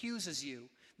 He accuses you.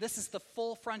 This is the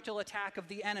full frontal attack of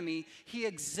the enemy. He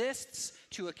exists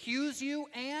to accuse you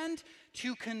and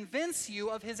to convince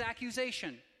you of his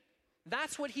accusation.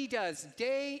 That's what he does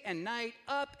day and night,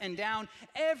 up and down,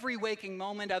 every waking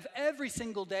moment of every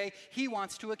single day. He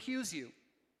wants to accuse you.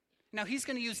 Now, he's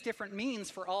going to use different means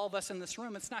for all of us in this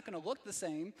room. It's not going to look the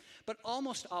same, but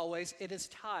almost always it is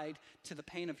tied to the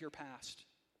pain of your past.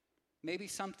 Maybe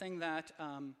something that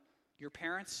your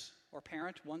parents or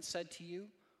parent once said to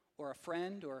you, or a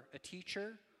friend or a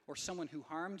teacher or someone who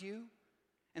harmed you.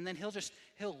 And then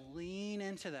he'll lean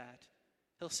into that.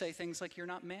 He'll say things like, "You're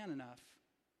not man enough.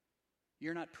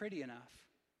 You're not pretty enough.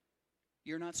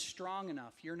 You're not strong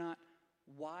enough. You're not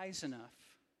wise enough.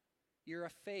 You're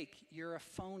a fake. You're a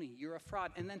phony. You're a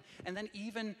fraud." And then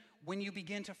even when you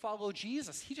begin to follow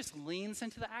Jesus, he just leans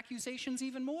into the accusations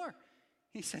even more.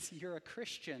 He says, "You're a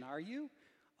Christian, are you?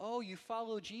 Oh, you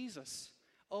follow Jesus.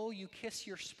 Oh, you kiss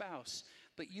your spouse.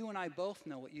 But you and I both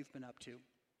know what you've been up to.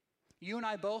 You and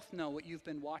I both know what you've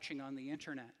been watching on the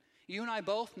internet. You and I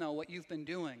both know what you've been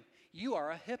doing. You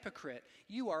are a hypocrite.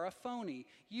 You are a phony.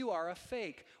 You are a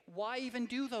fake. Why even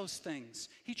do those things?"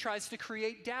 He tries to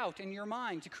create doubt in your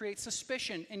mind, to create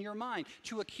suspicion in your mind,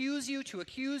 to accuse you, to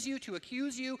accuse you, to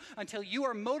accuse you, until you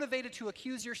are motivated to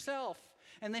accuse yourself.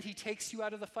 And then he takes you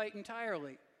out of the fight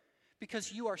entirely,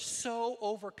 because you are so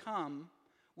overcome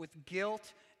with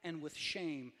guilt and with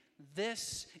shame.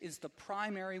 This is the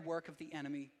primary work of the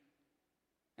enemy.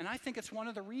 And I think it's one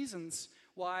of the reasons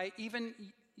why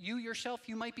even you yourself,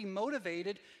 you might be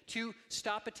motivated to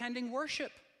stop attending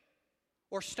worship,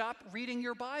 or stop reading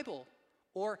your Bible,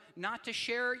 or not to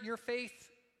share your faith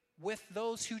with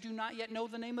those who do not yet know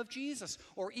the name of Jesus,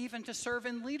 or even to serve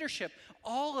in leadership.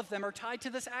 All of them are tied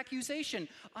to this accusation.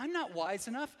 I'm not wise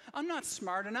enough. I'm not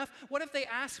smart enough. What if they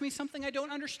ask me something I don't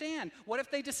understand? What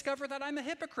if they discover that I'm a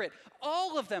hypocrite?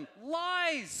 All of them,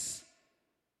 lies.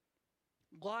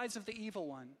 Lies of the evil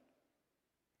one.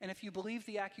 And if you believe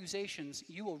the accusations,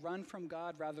 you will run from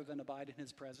God rather than abide in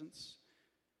his presence.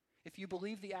 If you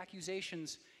believe the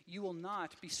accusations, you will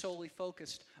not be solely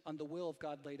focused on the will of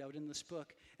God laid out in this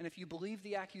book. And if you believe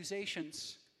the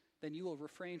accusations, then you will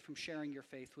refrain from sharing your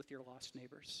faith with your lost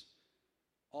neighbors.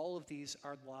 All of these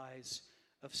are lies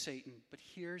of Satan. But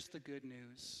here's the good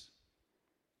news.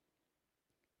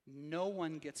 No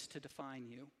one gets to define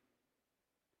you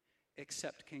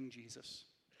except King Jesus.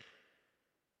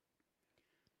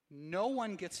 No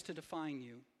one gets to define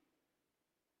you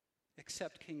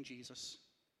except King Jesus.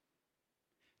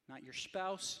 Not your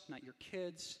spouse, not your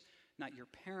kids, not your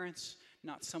parents,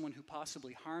 not someone who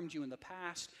possibly harmed you in the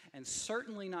past, and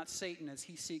certainly not Satan as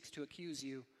he seeks to accuse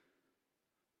you.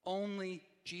 Only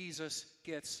Jesus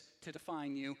gets to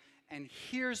define you. And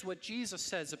here's what Jesus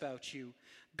says about you.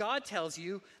 God tells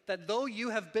you that though you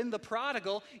have been the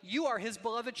prodigal, you are his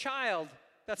beloved child.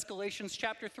 That's Galatians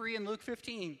chapter 3 and Luke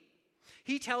 15.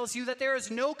 He tells you that there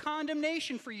is no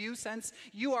condemnation for you since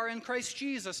you are in Christ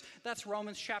Jesus. That's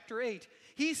Romans chapter 8.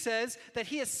 He says that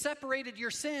he has separated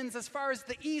your sins as far as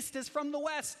the east is from the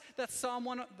west. That's Psalm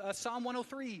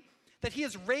 103. That he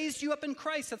has raised you up in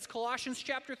Christ. That's Colossians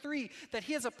chapter 3. That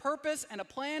he has a purpose and a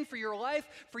plan for your life,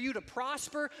 for you to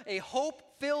prosper, a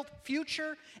hope-filled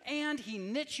future, and he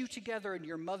knit you together in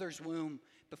your mother's womb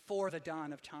before the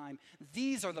dawn of time.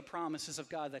 These are the promises of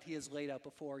God that he has laid out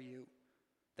before you.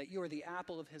 That you are the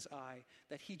apple of his eye,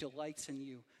 that he delights in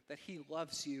you, that he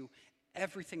loves you.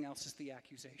 Everything else is the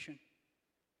accusation.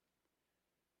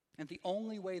 And the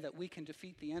only way that we can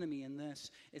defeat the enemy in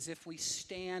this is if we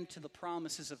stand to the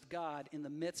promises of God in the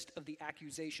midst of the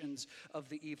accusations of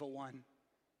the evil one.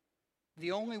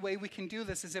 The only way we can do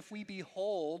this is if we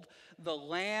behold the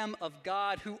Lamb of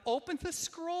God who opened the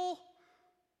scroll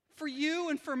for you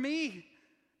and for me.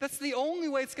 That's the only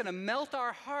way it's going to melt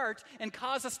our heart and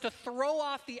cause us to throw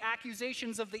off the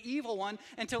accusations of the evil one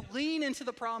and to lean into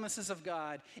the promises of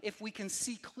God if we can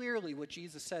see clearly what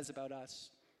Jesus says about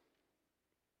us.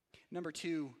 Number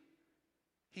 2,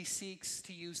 he seeks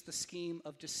to use the scheme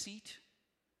of deceit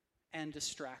and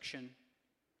distraction.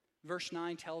 Verse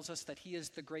 9 tells us that he is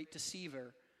the great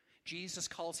deceiver. Jesus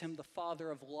calls him the father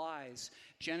of lies.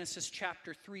 Genesis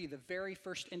chapter 3, the very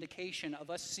first indication of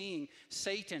us seeing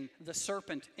Satan, the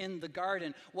serpent, in the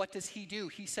garden. What does he do?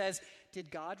 He says,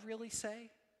 did God really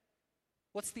say?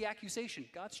 What's the accusation?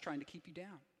 God's trying to keep you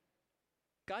down.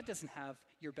 God doesn't have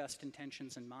your best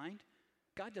intentions in mind.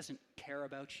 God doesn't care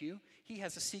about you. He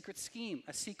has a secret scheme,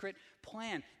 a secret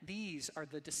plan. These are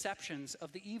the deceptions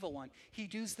of the evil one. He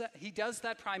does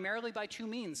that primarily by 2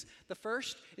 means. The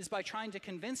first is by trying to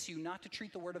convince you not to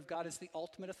treat the Word of God as the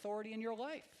ultimate authority in your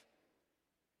life,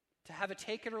 to have a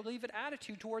take it or leave it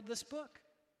attitude toward this book.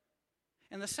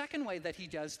 And the second way that he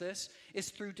does this is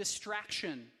through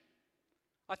distraction.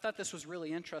 I thought this was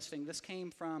really interesting. This came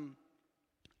from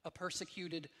a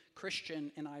persecuted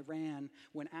Christian in Iran.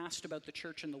 When asked about the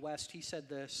church in the West, he said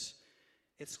this: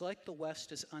 it's like the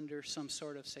West is under some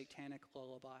sort of satanic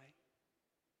lullaby.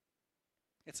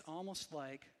 It's almost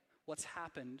like what's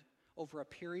happened over a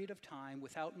period of time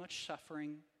without much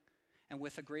suffering and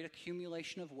with a great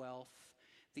accumulation of wealth,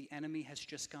 the enemy has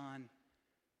just gone,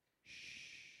 shh,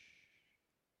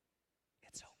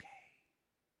 it's okay.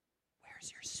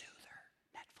 Where's your soother?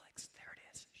 Netflix, there it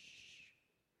is. Shh.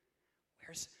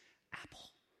 Where's Apple?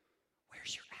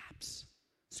 Where's your apps?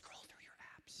 Scroll through your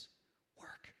apps.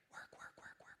 Work.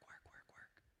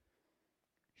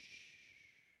 Shh.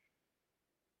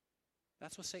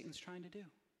 That's what Satan's trying to do.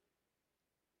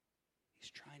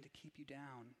 He's trying to keep you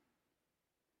down.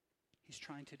 He's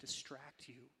trying to distract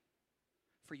you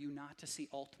for you not to see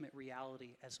ultimate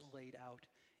reality as laid out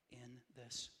in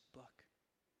this book.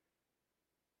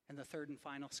 And the third and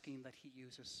final scheme that he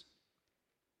uses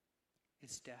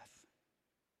is death.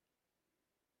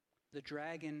 The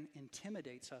dragon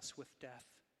intimidates us with death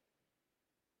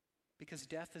because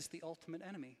death is the ultimate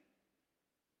enemy.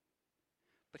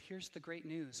 But here's the great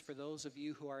news for those of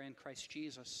you who are in Christ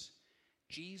Jesus.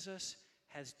 Jesus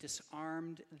has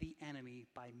disarmed the enemy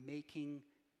by making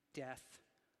death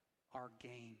our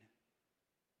gain.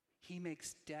 He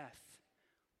makes death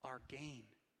our gain.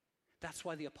 That's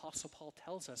why the Apostle Paul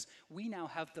tells us we now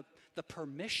have the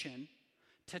permission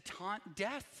to taunt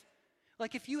death.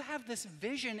 Like if you have this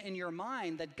vision in your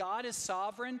mind that God is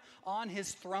sovereign on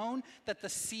his throne, that the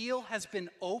seal has been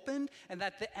opened, and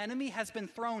that the enemy has been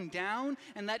thrown down,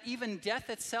 and that even death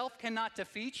itself cannot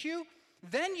defeat you,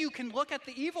 then you can look at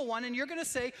the evil one and you're going to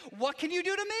say, what can you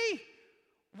do to me?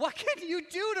 What can you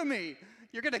do to me?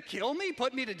 You're going to kill me,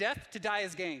 put me to death, to die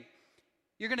as gain.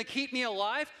 You're going to keep me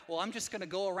alive? Well, I'm just going to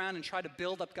go around and try to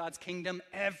build up God's kingdom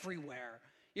everywhere.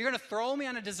 You're going to throw me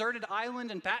on a deserted island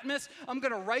in Patmos? I'm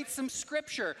going to write some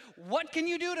scripture. What can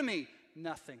you do to me?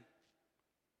 Nothing.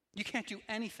 You can't do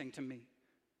anything to me.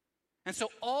 And so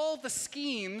all the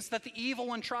schemes that the evil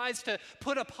one tries to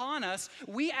put upon us,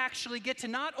 we actually get to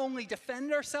not only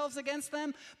defend ourselves against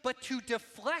them, but to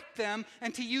deflect them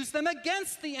and to use them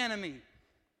against the enemy.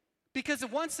 Because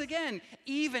once again,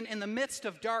 even in the midst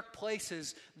of dark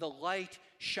places, the light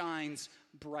shines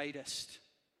brightest.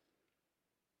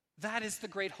 That is the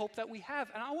great hope that we have.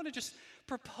 And I want to just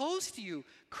propose to you,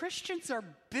 Christians are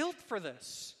built for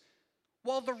this.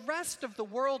 While the rest of the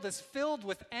world is filled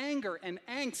with anger and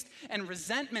angst and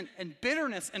resentment and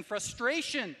bitterness and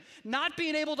frustration, not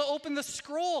being able to open the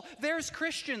scroll, there's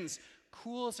Christians,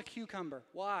 cool as a cucumber.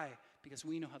 Why? Because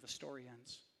we know how the story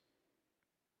ends.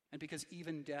 And because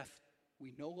even death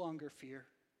we no longer fear.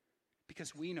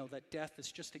 Because we know that death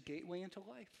is just a gateway into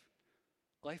life.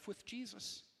 Life with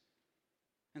Jesus.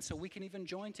 And so we can even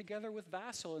join together with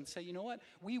Vassal and say, you know what?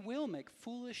 We will make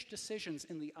foolish decisions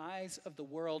in the eyes of the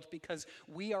world because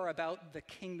we are about the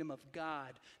kingdom of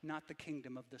God, not the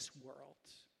kingdom of this world.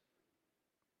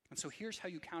 And so here's how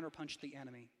you counterpunch the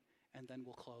enemy, and then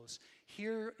we'll close.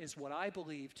 Here is what I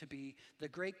believe to be the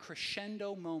great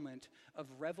crescendo moment of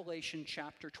Revelation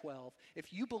chapter 12.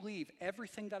 If you believe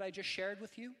everything that I just shared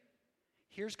with you,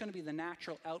 here's going to be the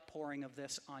natural outpouring of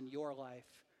this on your life.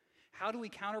 How do we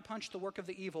counterpunch the work of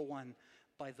the evil one?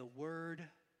 By the word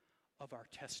of our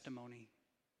testimony.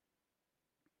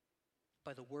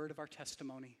 By the word of our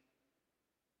testimony.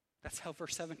 That's how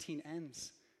verse 17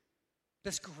 ends.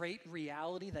 This great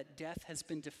reality that death has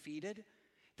been defeated,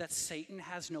 that Satan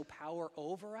has no power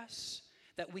over us,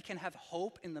 that we can have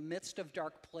hope in the midst of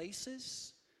dark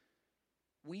places.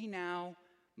 We now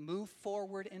move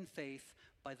forward in faith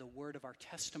by the word of our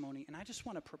testimony. And I just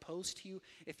want to propose to you,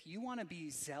 if you want to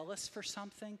be zealous for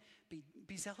something,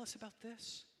 be zealous about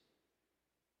this.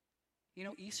 You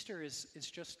know, Easter is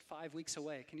just 5 weeks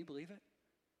away. Can you believe it?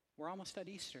 We're almost at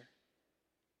Easter.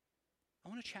 I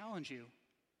want to challenge you.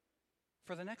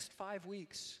 For the next 5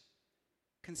 weeks,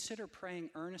 consider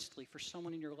praying earnestly for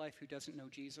someone in your life who doesn't know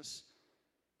Jesus.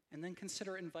 And then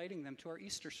consider inviting them to our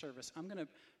Easter service. I'm going to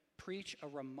preach a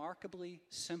remarkably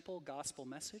simple gospel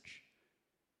message.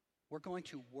 We're going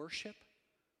to worship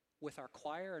with our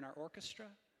choir and our orchestra.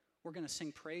 We're going to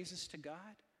sing praises to God.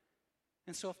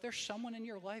 And so if there's someone in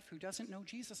your life who doesn't know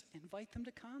Jesus, invite them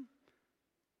to come.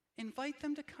 Invite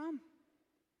them to come.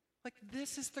 Like,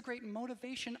 this is the great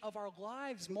motivation of our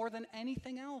lives more than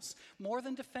anything else, more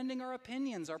than defending our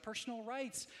opinions, our personal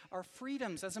rights, our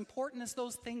freedoms, as important as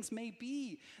those things may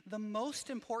be. The most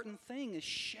important thing is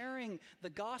sharing the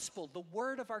gospel, the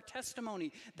word of our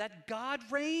testimony, that God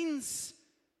reigns,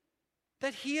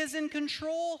 that He is in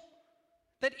control,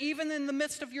 that even in the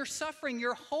midst of your suffering,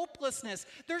 your hopelessness,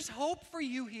 there's hope for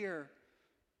you here.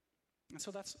 And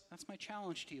so that's my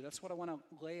challenge to you. That's what I want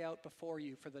to lay out before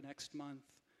you for the next month.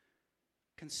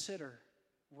 Consider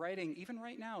writing, even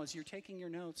right now as you're taking your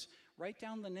notes, write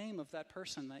down the name of that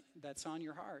person that's on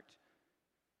your heart.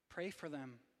 Pray for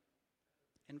them.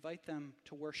 Invite them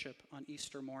to worship on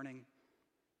Easter morning.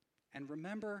 And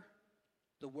remember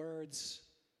the words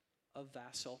of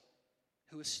Vassal,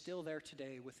 who is still there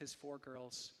today with his 4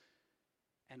 girls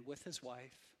and with his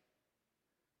wife,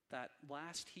 that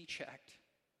last he checked,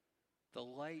 the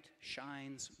light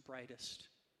shines brightest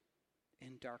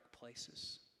in dark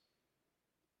places.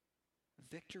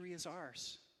 Victory is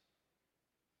ours.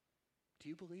 Do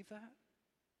you believe that?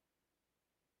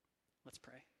 Let's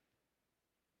pray.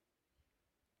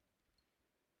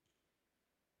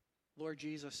 Lord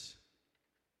Jesus,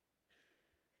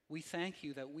 we thank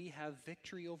you that we have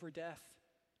victory over death,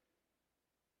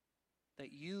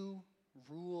 that you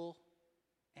rule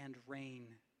and reign,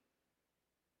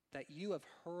 that you have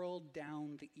hurled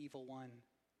down the evil one,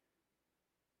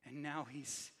 and now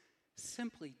he's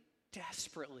simply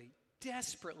desperately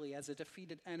as a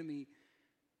defeated enemy,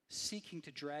 seeking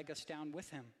to drag us down with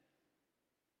him.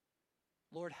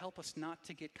 Lord, help us not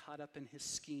to get caught up in his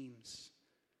schemes,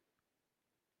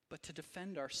 but to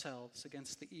defend ourselves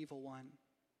against the evil one,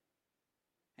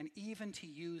 and even to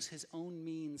use his own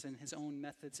means and his own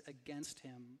methods against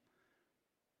him,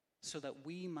 so that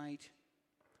we might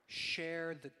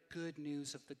share the good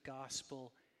news of the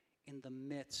gospel in the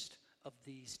midst of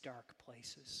these dark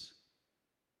places.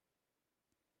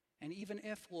 And even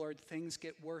if, Lord, things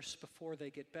get worse before they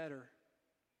get better,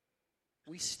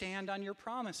 we stand on your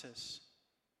promises,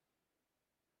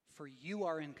 for you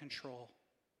are in control,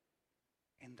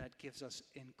 and that gives us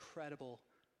incredible,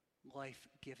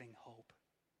 life-giving hope.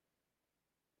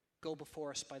 Go before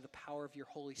us by the power of your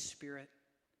Holy Spirit.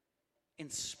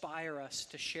 Inspire us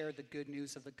to share the good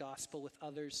news of the gospel with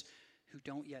others who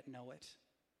don't yet know it.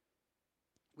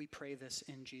 We pray this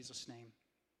in Jesus' name.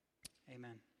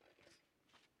 Amen.